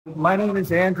My name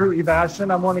is Andrew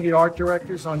Evashin. I'm one of the art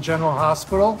directors on General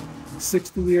Hospital,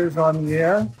 60 years on the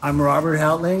air. I'm Robert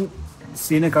Houtling,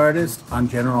 scenic artist on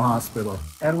General Hospital.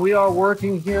 And we are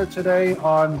working here today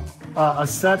on a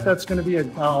set that's going to be a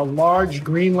large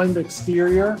Greenland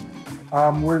exterior.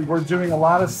 We're doing a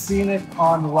lot of scenic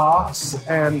on rocks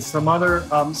and some other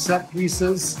set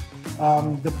pieces.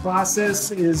 The process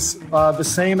is the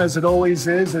same as it always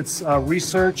is. It's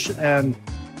research and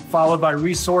followed by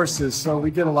resources. So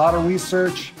we did a lot of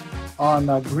research on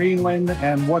Greenland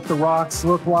and what the rocks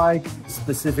look like.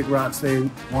 Specific rocks they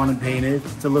wanted painted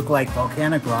to look like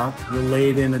volcanic rock. We'll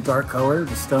lay it in a dark color,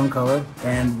 the stone color,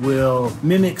 and we'll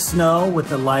mimic snow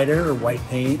with a lighter or white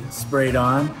paint sprayed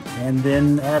on, and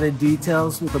then added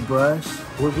details with a brush.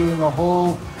 We're doing a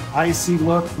whole icy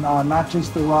look, not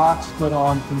just the rocks, but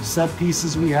on some set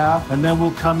pieces we have. And then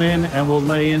we'll come in and we'll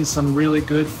lay in some really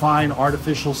good fine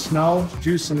artificial snow,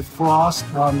 do some frost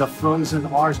on the frozen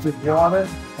Arctic water,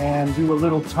 and do a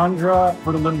little tundra,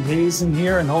 put a little haze in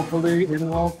here, and hopefully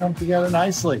it'll all come together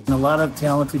nicely. And a lot of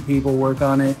talented people work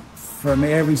on it from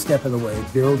every step of the way,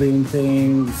 building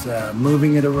things,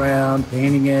 moving it around,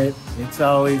 painting it. It's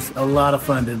always a lot of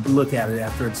fun to look at it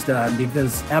after it's done,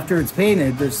 because after it's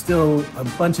painted, there's still a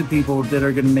bunch of people that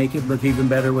are going to make it look even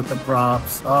better with the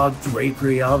props, all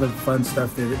drapery, all the fun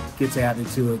stuff that gets added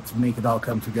to it to make it all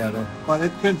come together. But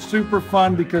it's been super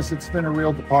fun because it's been a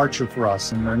real departure for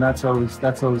us, and that's always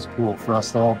cool for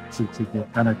us all to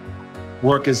kind of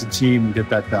work as a team and get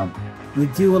that done. We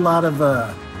do a lot of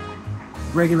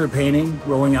regular painting,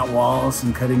 rolling out walls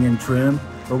and cutting in trim.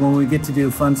 But when we get to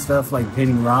do fun stuff like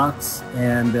painting rocks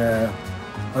and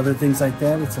other things like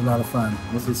that, it's a lot of fun.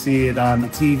 To see it on the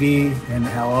TV and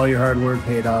how all your hard work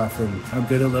paid off and how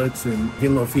good it looks and get a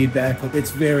little feedback.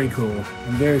 It's very cool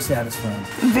and very satisfying.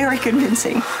 Very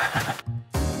convincing.